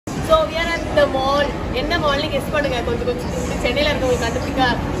So we are at the mall. என்ன மால்னு guess பண்ணுங்க. கொஞ்சம் சென்னையில இருக்கவங்க கண்டுபிடிக்க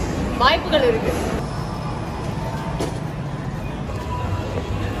வாய்ப்புகள் இருக்கு.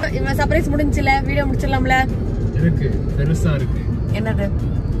 இவன் சர்ப்ரைஸ் முடிஞ்சில வீடியோ முடிச்சிடலாம்ல? இருக்கு பெருசா இருக்கு. என்னது?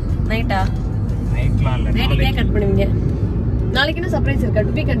 நைட்டா? நைட்லாம் இல்ல. நைட்டே கட் பண்ணுவீங்க. நாளைக்கு என்ன சர்ப்ரைஸ் இருக்கு?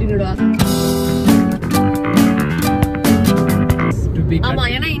 To be கண்டினியூடா. ஆமா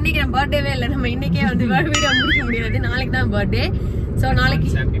ஏன்னா இன்னைக்கு நம்ம பர்த்டேவே இல்ல. நம்ம இன்னைக்கே வந்து வீடியோ முடிக்க முடியாது. நாளைக்கு தான் பர்த்டே. சோ நாளைக்கு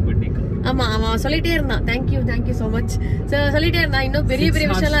ஹேப்பி பர்த்டே. ஆமா அவன் சொல்லிட்டே இருந்தான். Thank you so much. So சொல்லிட்டே இருந்தான். இன்னும் பெரிய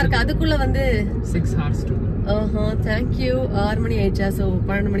விஷயம்லாம் இருக்கு. அதுக்குள்ள வந்து 6 hours to. Thank you. 6 மணி ஆயிடுச்சா? சோ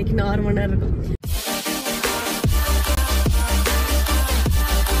 12 மணிக்கு 6 மணி நேரம் இருக்கும்.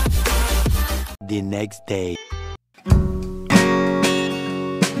 The next day.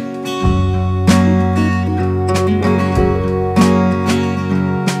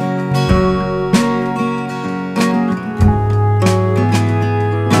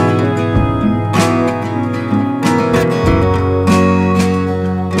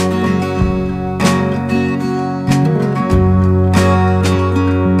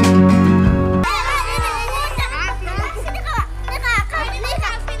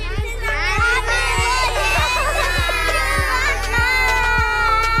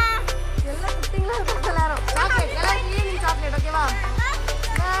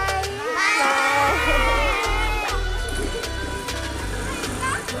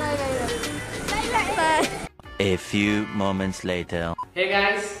 A few moments later. Hey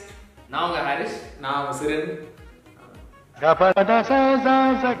guys, now I'm Harish. Now I'm Siren.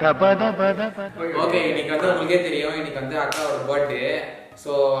 Okay, இன்னைக்கு வந்து உங்களுக்கே தெரியும் இன்னைக்கு வந்து அக்காவோட பர்த்டே.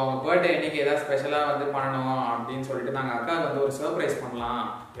 ஸோ அவங்க பர்த்டே இன்னைக்கு ஏதாவது ஸ்பெஷலாக வந்து பண்ணணும் அப்படின்னு சொல்லிட்டு நாங்கள் அக்காவுக்கு வந்து ஒரு சர்ப்ரைஸ் பண்ணலாம்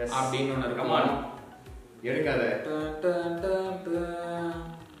அப்படின்னு ஒன்று இருக்கோம். எடுக்காத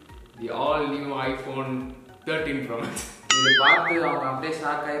தி all new iPhone 13 Pro Max. இது பார்த்து அவங்க அப்படியே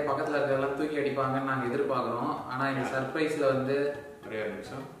ஷாக் ஆகி பக்கத்தில் இருக்கிறதெல்லாம் தூக்கி அடிப்பாங்கன்னு நாங்கள் எதிர்பார்க்குறோம். ஆனால் இந்த சர்ப்ரைஸில் வந்து ஒரே ஒரு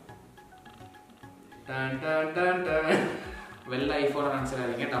நிமிஷம் வெள்ளை ஐஃபோனை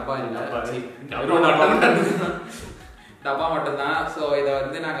நினச்சிடாதீங்க. டப்பா இல்லை, டப்பா மட்டும்தான். ஸோ இதை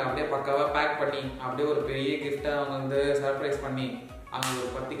வந்து நாங்கள் அப்படியே பக்காவாக பேக் பண்ணி அப்படியே ஒரு பெரிய கிஃப்டை அவங்க வந்து சர்ப்ரைஸ் பண்ணி அவங்க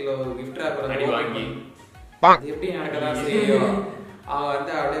ஒரு 10 கிலோ கிஃப்ட் ரேப்பர் வாங்கி எப்படி நடக்கதான் செய்யும். அவங்க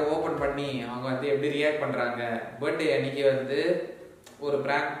வந்து அப்படியே ஓபன் பண்ணி அவங்க வந்து எப்படி ரியாக்ட் பண்றாங்க. பர்த்டே அன்னைக்கு வந்து ஒரு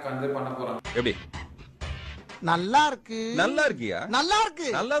பிராங்க் வந்து பண்ண போறோம். எப்படி? நல்லா இருக்கு. நல்லா இருக்கியா? நல்லா இருக்கு.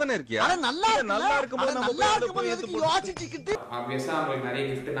 நல்லா தானே இருக்கியா? அட நல்லா இருக்கும்போது நல்லா இருக்கும்போது எதுக்கு யோசிச்சிக்கிட்டு? ஆப்வியஸா அவங்களுக்கு நிறைய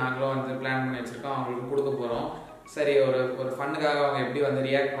கிஃப்ட் நாங்களும் வந்து பிளான் பண்ணி வச்சிருக்கோம். அவங்களுக்கு கொடுக்க போறோம். சரி ஒரு ஃபன்னுக்காக அவங்க எப்படி வந்து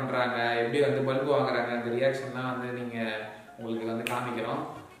ரியாக்ட் பண்றாங்க, எப்படி வந்து பல்பு வாங்குறாங்க, அந்த ரியாக்ஷன்லாம் வந்து நீங்க உங்களுக்கு வந்து காமிக்கிறோம்.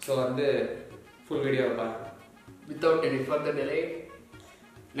 ஸோ வந்து ஃபுல் வீடியோவை பாருங்க. Without any further delay,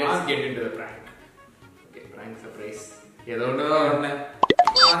 let's get into the prank. Okay, prank surprise. ஏதோ ஒன்று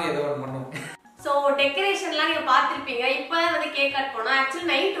பண்ணுவோம். சோ டெக்கரேஷன்லாம் நீங்க பாத்திருப்பீங்க. இப்பதான் வந்து கேக் கட் பண்ணோம். ஆக்சுவலி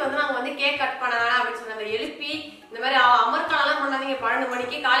நைட் வந்து நாங்க வந்து கேக் கட் பண்ண வேணாம் அப்படின்னு சொன்னாங்க. எழுப்பி இந்த மாதிரி அமர்க்காலாம் பண்ணாதீங்க. 12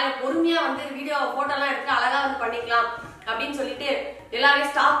 மணிக்கு காலையில பொறுமையா வந்து வீடியோ போட்டோ எல்லாம் எடுத்து அழகா வந்து பண்ணிக்கலாம் அப்படின்னு சொல்லிட்டு எல்லாமே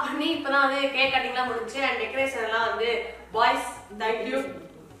ஸ்டாப் பண்ணி இப்பதான் வந்து கேக் கட்டிங்லாம் முடிஞ்சு அண்ட் டெக்கரேஷன் எல்லாம் வந்து பாய்ஸ் தேங்க்யூ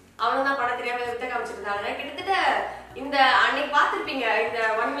அவனும் தான் படம் தெரியாம வித்த காமிச்சிருந்தாங்க. கிட்டத்தட்ட இந்த அன்னைக்கு பாத்திருப்பீங்க இந்த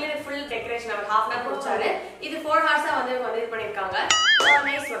 1 minute full decoration our half an hour முடிச்சாரு. இது 4 hours வந்து இது பண்ணிருக்காங்க.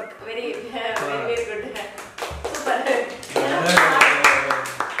 Nice work. Very good. Super.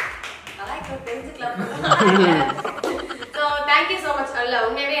 தெரிஞ்சுக்கலாம். So thank you so much. அல்ல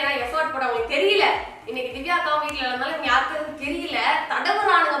உண்மையாவே ஏன்னா எஃபர்ட் போட அவங்களுக்கு தெரியல. இன்னைக்கு திவ்யா அக்கா வீட்டுல இருந்தாலும் யாருக்கும் தெரியல.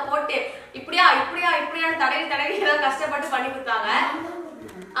 தடவுறானுங்க போட்டு இப்படியான்னு தடவி எல்லாம் கஷ்டப்பட்டு பண்ணி கொடுத்தாங்க.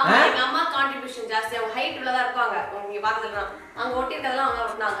 ஆமா எங்க அம்மா கான்ட்ரிபியூஷன் ஜாஸ்தி. அவங்க ஹைட் உள்ளதா இருப்பாங்க. நீங்க பாத்துக்கலாம் அவங்க ஒட்டி இருக்கதெல்லாம் அவங்க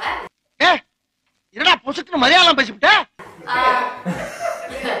ஒட்டினாங்க. என்னடா பொசுக்குன்னு மலையாளம் பேசிவிட்ட?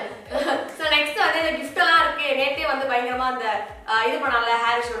 சோ நெக்ஸ்ட் வந்து இந்த gift எல்லாம் இருக்கு. நேத்தே வந்து பயங்கரமா அந்த இது பண்ணால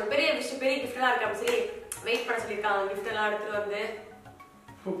ஹாரிஷ் ஒரு பெரிய gift எல்லாம் இருக்கு அப்படி சொல்லி வெயிட் பண்ண சொல்லிருக்காங்க. gift எல்லாம் எடுத்துட்டு வந்து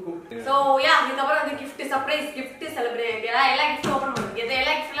சோ இதுக்கப்புறம் வந்து gift சர்ப்ரைஸ் gift செலிப்ரேட் எல்லா gift ஓபன் பண்ணுங்க.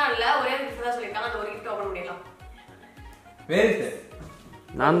 எல்லா gift எல்லாம் இல்ல ஒரே ஒரு gift தான் சொல்லிருக்காங்க. அந்த ஒரு gift ஓபன் பண்ணிடலாம். Where is it?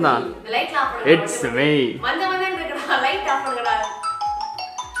 நான் தான். லைட் ஆஃப் பண்ணுங்க. இட்ஸ் வே. மஞ்ச இருக்குடா. லைட் ஆஃப் பண்ணுங்கடா.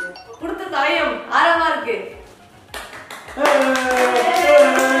 குடுத்த தயம் ஆரமா இருக்கு.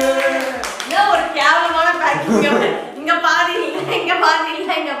 என்ன ஒரு கேவலமான பேக்கிங். இங்க பாதி இல்ல இங்க பாதி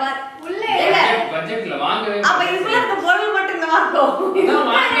உள்ள இல்ல பட்ஜெட்ல வாங்கவே. அப்ப இதுக்குள்ள இருக்க பொருள் மட்டும் இங்க வாங்கும்.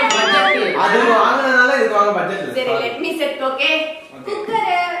 இதான் வாங்க பட்ஜெட். அது வாங்குனனால இது வாங்க பட்ஜெட். சரி let me set okay.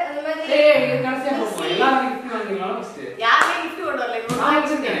 Cooker அந்த மாதிரி இது கடைசியா போவோம். எல்லாரும் gift வாங்குறீங்களா ஃபர்ஸ்ட்? யாரே gift கொண்டு வரல. நான்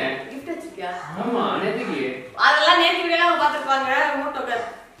வச்சிருக்கேன். gift வச்சிருக்கியா? ஆமா நேத்துக்கு. அதெல்லாம் நேத்து வீடியோல பாத்துப்பாங்க. ரிமோட் உட்கார்.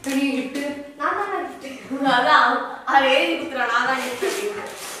 சரி gift நான் தான் gift. அதான் அது ஏறி குத்துறா. நான் தான் gift.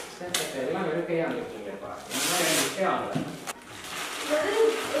 கையா வந்துருக்கீங்கப்பா. என்ன கிஃப்டே வாங்கல.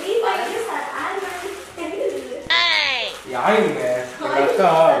 யாருங்க?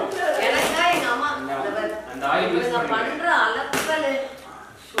 அக்கா. எனக்கா எங்க அம்மா அந்த ஆயில் யூஸ் நான் பண்ற அலப்பல.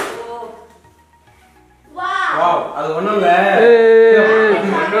 வாவ் அது ஒண்ணும் இல்ல.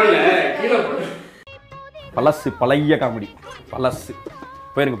 கீழ போடு. பழசு பழைய காமெடி பழசு.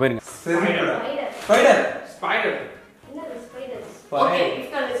 போயிருங்க ஸ்பைடர் ஸ்பைடர். என்னது ஸ்பைடர்? ஓகே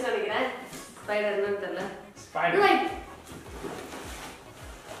கிஃப்ட் வந்துச்சு நினைக்கிறேன். ஸ்பைடர் என்னன்னு தெரியல. ஸ்பைடர்.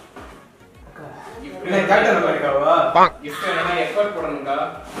 இல்ல கேட்டல பாருக்காவா கிஃப்ட் வேணா எஃபோர்ட் போடணும்டா.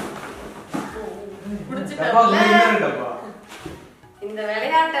 புடிச்சிட்டா. இந்த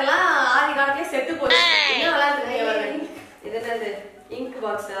விளையாட்டெல்லாம் ஆதி காலத்திலே செத்து போச்சு. என்ன விளையாட்டுங்க இவங்க? இது என்னது? இங்க்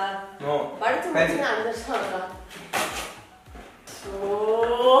பாக்ஸா? நோ படிச்சு முடிச்சு 5 வருஷம் ஆகுதா? ஓ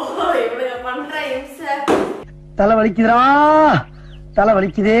இவனுங்க பண்ற இம்சை. தலை வலிக்குதுடா, தலை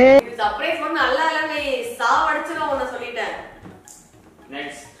வலிக்குதே. இது சர்ப்ரைஸ் பண்ண நல்லா இல்லங்க. சாவடிச்சுடும் உன்னை சொல்லிட்டேன்.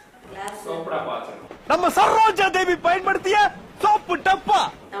 நெக்ஸ்ட் கிளாஸ் சோப்டா பாச்சு. நம்ம சரோஜா தேவி பயன்படுத்திய சோப்பு டப்பா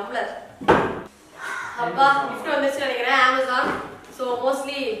டம்ளர். அப்பா gift வந்துச்சு நினைக்கிறேன் Amazon. சோ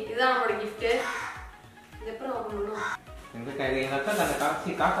மோஸ்ட்லி இதுதான் நம்மளோட gift. இது எப்பறம் ஓபன் பண்ணனும்? இந்த கையில அந்த காட்சி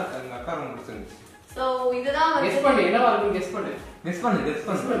காக்கா அந்த அக்கா ரொம்ப பிடிச்சிருந்துச்சு. சோ இதுதான் வந்து கெஸ் பண்ணு என்னவா இருக்கும் கெஸ் பண்ணு. கெஸ் பண்ணு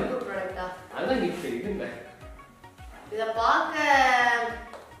ப்ராடக்ட்டா? அதுதான் gift இது இல்ல. இத பாக்க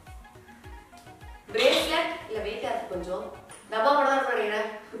பிரேஸ்லெட் இல்ல வெயிட்டா இருக்கு கொஞ்சம். டப்பா மட்டும் தான் நினைக்கிறேன்.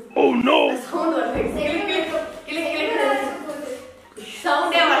 ஓ நோ சவுண்ட் வருது. கிளி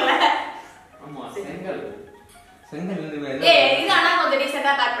சவுண்டே வரல. ஆமா செங்கல். செங்கல் இருந்து ஏய் இது ஆனா கொஞ்சம்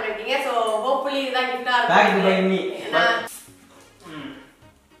டீசென்ட்டா பேக் பண்ணிருக்கீங்க. சோ ஹோப்ஃபுல்லி இதுதான் gift-ஆ இருக்கும். Back by me.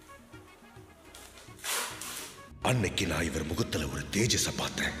 அன்னைக்கு நான் இவர் முகத்துல ஒரு தேஜஸ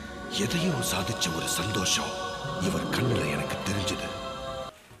பார்த்தேன். எதையோ சாதிச்ச ஒரு சந்தோஷம் இவர் கண்ணுல எனக்கு தெரிஞ்சது.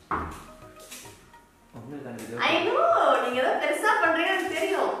 ஐ நோ நீங்க ஏதோ பெருசா பண்றீங்க எனக்கு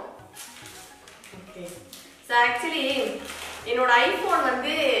தெரியும். ஓகே சோ ஆக்சுவலி என்னோட ஐபோன்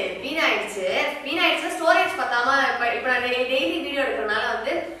வந்து வீணாயிடுச்சு. ஸ்டோரேஜ் பத்தாம இப்ப நான் டெய்லி வீடியோ எடுக்கிறதுனால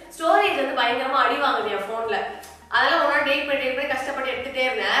வந்து ஸ்டோரேஜ் வந்து பயங்கரமா அடி வாங்குது என் போன்ல. அதெல்லாம் ஒன்னா டேட் பண்ணி கஷ்டப்பட்டு எடுத்துட்டே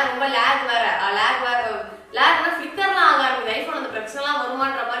இருந்தேன். ரொம்ப லேக்னா ஃபிளிக்கர்லாம் ஆக ஆரம்பிச்சு. ஐபோன் அந்த பிரச்சனைலாம்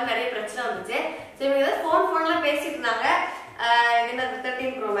வருமான்ற மாதிரி நிறைய பிரச்சனை வந்துச்சு. சோ இவங்க ஏதாவது ஃபோன்லாம் பேசிட்டு இருந்தாங்க. என்ன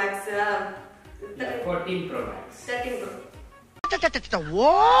 13 Pro Max 14 Pro Max. 13 Pro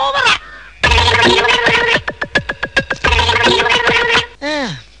ஓவரா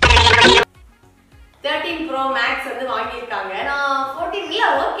 13 Pro Max வந்து வாங்கியிருக்காங்க. நான் 14 இல்ல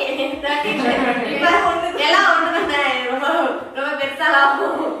ஓகே 13 இப்ப எல்லாம் ஒண்ணுதானே. ரொம்ப ரொம்ப பெருசாலாம்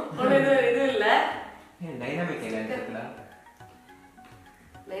ஒண்ணு இது இல்ல. டைனமிக் எலக்ட்ரிக்கல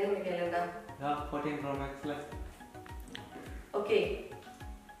டைனமிக் இல்லடா. 14 Pro Maxல ஓகே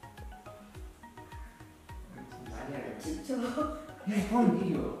ஏய் ஃபோன்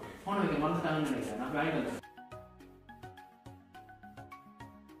வீடியோ ஃபோன் வைக்க மறந்துட்டாங்கன்னு நினைக்கிறேன். நான் வாங்கிட்டு வந்தேன்.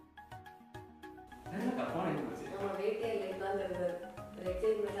 என்னடா ஃபோன் எங்க போச்சு? நம்ம வெயிட்டே இல்ல இதாங்கிறது.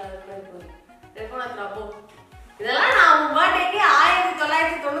 எக்ஸைட்மென்ட் ஆகுது போய். டெலிபோன் அத்ராப்போ. இதெல்லாம் நான் உங்க பர்த்டேக்கு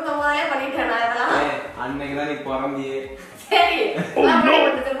 1999லே பண்ணிட்டேன் நான் இதெல்லாம். அன்னைக்கு தான் நீ பிறந்தியே. சரி நான்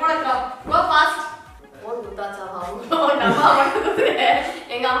பண்ணிட்டேன். டெலிபோன் அத்ராப். Go fast. போன் குத்தாச்சாவா? டப்பா மட்டும்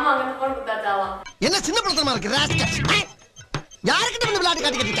எங்க அம்மா அங்க போன் குத்தாச்சாவா? என்ன சின்ன பழத்தனமா இருக்கு ராஸ்கல். யார்கிட்ட வந்து விளையாட்டு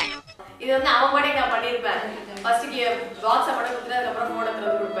காட்டிக்கிட்டு இது வந்து அவன் பர்த்டே நான் பண்ணிருப்பேன். ஃபர்ஸ்ட் பாக்ஸ் மட்டும் குத்துட்டு அதுக்கு அப்புறம் போன் எடுத்து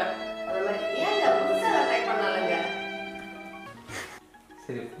வந்து கொடுப்பேன். அந்த மாதிரி ஏங்க புதுசா ட்ரை பண்ணலாம்ங்க.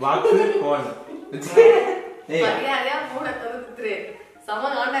 சரி பாக்ஸ் போன். ஏய் மரியாதையா போன் எடுத்து வந்து குத்துரு. சம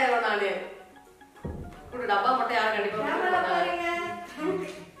காண்டாயிரம் நானு. குடு டப்பா மட்டும் யாரும் கண்டிப்பா கேமரா பாருங்க.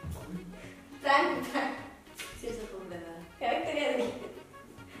 பிராங்க் சீரியஸா போடுங்க. எனக்கு தெரியாது.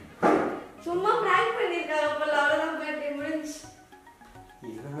 சும்மா பிராங்க் பண்ணிருக்காங்க அப்பல அவ்வளவுதான் பர்த்டே முடிஞ்சு.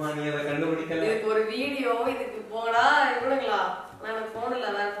 என்னமா நீ அத கண்டுபிடிக்கல? இதுக்கு ஒரு வீடியோ இதுக்கு போடா இவனுங்களா? நான் எனக்கு போன் இல்ல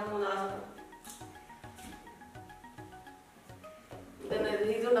வேற போன் வந்து ஆசை. இது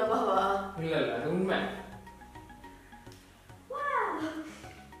இது டப்பாவா? இல்ல இல்ல அது உண்மை.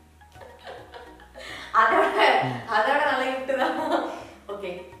 அதோட நல்ல gift தான்.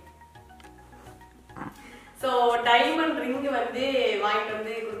 ஓகே சோ டைமண்ட் ரிங் வந்து வாங்கிட்டு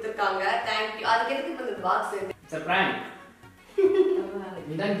வந்து கொடுத்திருக்காங்க. Thank you. அதுக்கு எதுக்கு இப்ப இந்த பாக்ஸ்? It's a prank.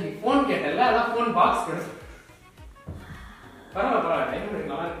 இதான் ஃபோன் கேட்டல அதான் ஃபோன் பாக்ஸ் கிடைச்சு. பரவாயில்ல டைமண்ட்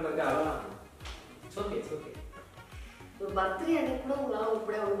நல்லா இருக்குறது அதான். Okay okay. ஒரு பர்த்டே அன்னைக்கு கூட உங்களால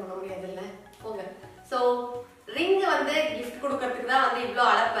உருப்படியா ஒண்ணும் பண்ண முடியாது இல்ல. போங்க. சோ ரிங் வந்து gift கொடுக்கிறதுக்கு தான் வந்து இவ்ளோ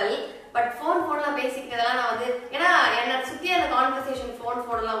அலப்பல். பட் போன்லாம் பேசிக்கிறதெல்லாம் நான் வந்து ஏன்னா என்ன சுத்தி அந்த கான்வர்சேஷன்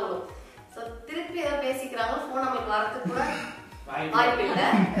போன்லாம் வரும். சோ திருப்பி ஏதோ பேசிக்கிறாங்க போன் நமக்கு வரதுக்கு கூட வாய்ப்பு இல்ல.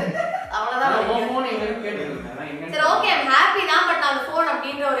 அவ்வளவுதான் போன் எங்கன்னு கேட்டுருந்தேன். சரி ஓகே ஐம் ஹாப்பி தான். பட் அந்த போன்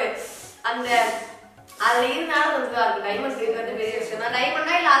அப்படின்ற ஒரு அந்த அதுல இருந்தாலும் கொஞ்சம் தான் இருக்கு. டைமண்ட் இருக்கிறது பெரிய விஷயம் தான்.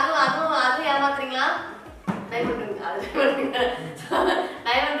 டைமண்டா இல்ல அதுவும் ஏமாத்துறீங்களா? டைமண்ட் ரிங் அது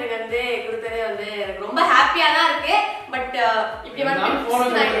டைமண்ட் ரிங் வந்து கொடுத்ததே வந்து எனக்கு ரொம்ப ஹாப்பியா தான் இருக்கு. பட் இப்படி வந்து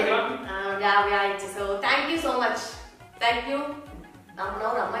ஆயிடுச்சு. So thank you so much. Thank you. நான்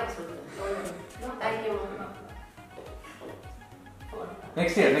ஒரு அம்மாக்கு சொல்றேன் thank you.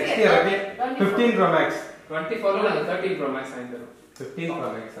 Next year 15 Pro Max 24 இல்ல 13 Pro Max ஆயிடும். 15 Pro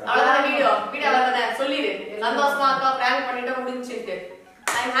Max. அவ்வளவுதான் வீடியோ அவ்வளவுதான் சொல்லிடு. சந்தோஷமா அக்கா பிராங்க் பண்ணிட்டு முடிஞ்சிருக்கு.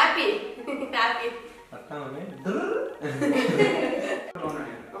 ஐ அம் ஹாப்பி ஹாப்பி. அட்டானே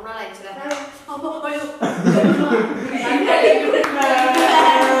ரொம்ப நாள் ஆயிடுச்சுல. ஐயோ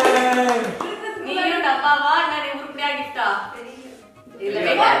நீயும் டப்பாவா நான் உருப்படியா கிஃப்டா இல்ல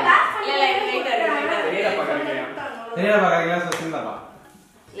வெயிட் இல்ல தெரியல பாக்கறீங்க. தெரியல பாக்கறீங்களா சொன்னீங்களா?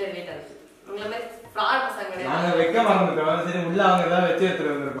 இல்ல வெயிட் உங்கள மாதிரி ஃப்ராட் பசங்க நாங்க வெக்க மறந்துட்டோம். சரி உள்ள அவங்க எல்லாம் வெச்சு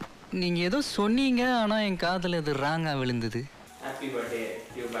எடுத்து வந்திருக்கோம். நீங்க ஏதோ சொன்னீங்க ஆனா என் காதுல இது ராங்கா விழுந்தது. Happy birthday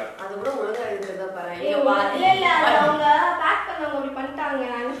you back. அது கூட ஒழுங்கா எழுதுறதா பாரு. இல்ல அவங்க பேக் பண்ண முடி பண்ணிட்டாங்க.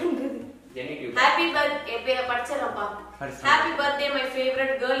 நான் என்ன பண்றது? ஜெனி யூ ஹேப்பி பர்த்டே பேர படிச்சறப்பா. Happy birthday my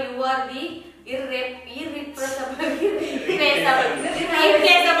favourite girl. You are the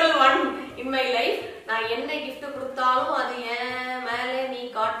irreplaceable one in my life. நான் என்ன gift கொடுத்தாலும் அது என் மேல நீ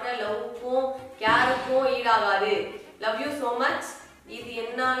காட்டுற லவ்க்கும் கேருக்கும் ஈடாகாது. Love you so much. இது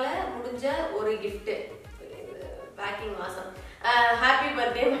என்னால முடிஞ்ச ஒரு gift. பேக்கிங் வாசம். Happy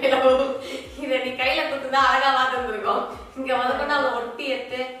birthday my love. இத நீ கையில கொடுத்தா அழகா வாங்கிருக்கோம். இங்க வந்து நாங்க ஒட்டி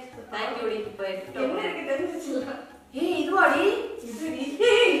எடுத்து thank you டி. இப்ப என்ன இருக்கு தெரிஞ்சுச்சுல. ஏய் இதுவாடி இதுடி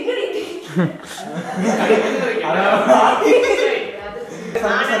இதுடி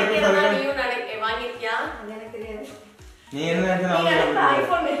வாங்கிருக்கியா? எனக்கு தெரியாது. நீ என்ன நினைச்சா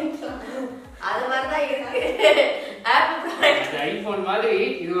ஐபோன் அது மாதிரிதான் இருக்கு. ஆப்பிள் ஐபோன் மாதிரி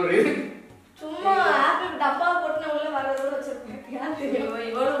இது ஒரு சும்மா ஆப்பிள் டப்பா போட்டு உள்ள வரதோட வச்சிருக்கேன்.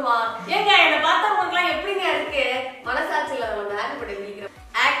 இவ்வளவுமா ஏங்க என்ன பார்த்தா உங்களுக்கு எப்படிங்க இருக்கு? மனசாட்சியில நம்ம ஹாப்பி பர்த்டே நிக்கிறோம்.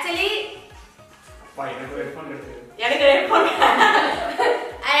 ஆக்சுவலி எனக்கு ஹெட்போன் எடுத்து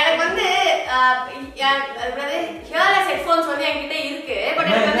எனக்கு வந்து ஹியர்லெஸ் ஹெட்போன்ஸ் வந்து என்கிட்ட இருக்கு. பட்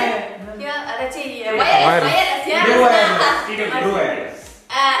எனக்கு வந்து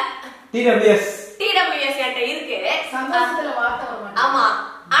TWS என்கிட்ட இருக்கு. ஆமா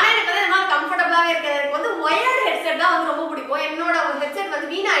ஆனா எனக்கு வந்து ரொம்ப கம்ஃபர்டபிளாவே இருக்கு. எனக்கு வந்து ஒயர்ட் ஹெட்செட் தான் வந்து ரொம்ப பிடிக்கும். என்னோட ஹெட்செட்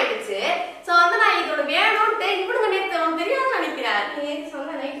வந்து வீணாயிடுச்சு. சோ வந்து நான் இதோட வேணும்ட்டு இவனுங்க நேத்து உனக்கு தெரியாதுன்னு நினைக்கிறேன்.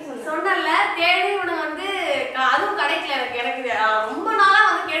 சொன்னல தேடி இவனுங்க வந்து அதுவும் கிடைக்கல. எனக்கு ரொம்ப நாளா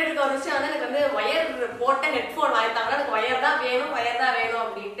வந்து கேட்டுருக்க ஒரு விஷயம் வந்து எனக்கு வந்து ஒயர் போட்ட ஹெட்போன் வாங்கிட்டாங்கன்னா எனக்கு ஒயர் தான் வேணும்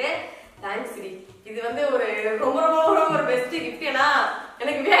அப்படின்ட்டு. Thanks D. இது வந்து ஒரு ரொம்ப ரொம்ப ரொம்ப ஒரு பெஸ்ட் கிஃப்ட். ஏன்னா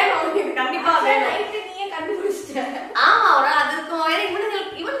எனக்கு வேணும். இது கண்டிப்பா வேணும். நீயே கண்டுபிடிச்சிட்ட. ஆமா அதுக்கும் இவனுங்க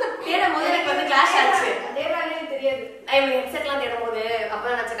தேடும் போது எனக்கு வந்து கிளாஷ் ஆச்சு. அதே வேலையே தெரியாது. இவங்க ஹெட்செட்லாம் தேடும் போது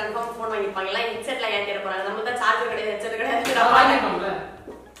அப்பதான் நினைச்ச கன்ஃபார்ம் போன் வாங்கிப்பாங்களா. ஹெட்செட்லாம் ஏன் தேட போறாங்க? நம்ம தான் சார்ஜர் கிடையாது ஹெட்செட் கிடையாது.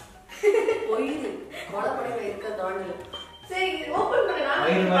 போயிடு கொலைப்படையில இருக்க தாண்டல. சரி ஓபன் பண்ணா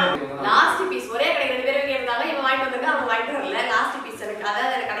லாஸ்ட் பீஸ் ஒரே கடைக்கு 2 பேரும் கேட்டாங்க. இவன் வாங்கிட்டு வந்தாங்க அவங்க வாங்கிட்டு வரல. லாஸ்ட் பீஸ் எனக்கு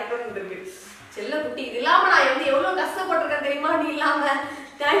அதாவது எனக்கு கிடைக்கணும்னு இருக்கு. செல்ல குட்டி இது இல்லாம நான் வந்து எவ்வளவு கஷ்டப்பட்டிருக்கேன் தெரியுமா? நீ இல்லாம.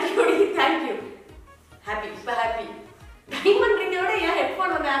 Thank you D thank you. ஹாப்பி இப்ப ஹாப்பி. டைமண்ட் ரிங்கோட ஏன்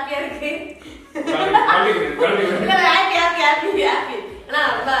ஹெட்போன் வந்து ஹாப்பியா இருக்கு? இல்ல ஹாப்பி. ஆனா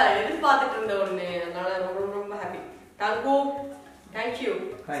ரொம்ப எதிர்பார்த்துட்டு இருந்த ஒண்ணு. அதனால ரொம்ப ரொம்ப ஹாப்பி. தேங்க்யூ.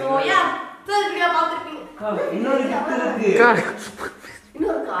 சோ யா சரி வீடியோ பாத்துட்டீங்க. இன்னொரு gift இருக்கு.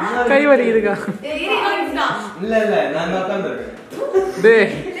 இன்னொரு கை வலிக்குதுக்கா. இல்ல நான் தான் உட்கார்ந்திருக்கேன். டேய்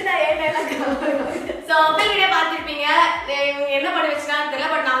இல்லடா ஏனேல. So video பாத்துட்டீங்க. என்ன பண்ணி வச்சிருக்காங்க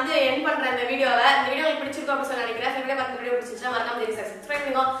தெரியல. பட் நான் வந்து எண்ட் பண்றேன் இந்த வீடியோவை. இந்த வீடியோ உங்களுக்கு பிடிச்சிருக்கும் அப்படி நினைக்கிறேன். வீடியோ பார்த்து வீடியோ பிடிச்சிருந்தா மறக்காம சப்ஸ்கிரைப்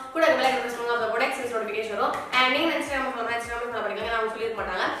பண்ணுங்க. கூட பெல் ஐகான் பிரஸ் பண்ணுங்க. அப்போ நெக்ஸ்ட் நோட்டிஃபிகேஷன் வரும். அண்ட் நீங்க இன்ஸ்டாகிராம் ஃபாலோ பண்ணிக்கங்க. நான் சொல்லிட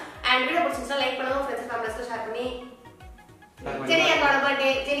மாட்டாங்க. அண்ட் வீடியோ பிடிச்சிருந்தா லைக் பண்ணுங்க. ஃப்ரெண்ட்ஸ் ஃபேமிலிஸ்க்கு ஷேர் பண்ணி சரி என்னோட பர்த்டே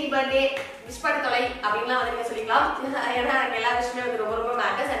ஜெனி பர்த்டே விஷ் பண்ண தொலை அப்படின்லாம் வந்து நீங்க சொல்லிக்கலாம். ஏன்னா எனக்கு எல்லா விஷயமே வந்து ரொம்ப ரொம்ப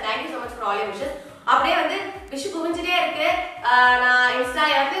matters. And thank you so much for all your wishes. அப்படியே வந்து விஷ் குவிஞ்சிட்டே இருக்கு. நான் இன்ஸ்டா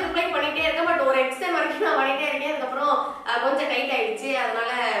வந்து ரிப்ளை பண்ணிட்டே இருக்கேன். பட் ஒரு எக்ஸ்டென்ட் வரைக்கும் நான் பண்ணிட்டே இருக்கேன். அதுக்கப்புறம் கொஞ்சம் டைட் ஆயிடுச்சு.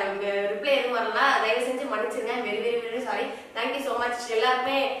 அதனால ரிப்ளை எதுவும் வரல. தயவு செஞ்சு மன்னிச்சிருங்க. Very very very sorry. Thank you so much.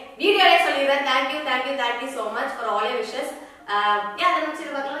 எல்லாருமே வீடியோலே சொல்லிடுறேன். Thank you so much for all your wishes. அதை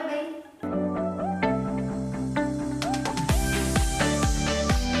நினைச்சிட்டு பார்க்கலாம். பை.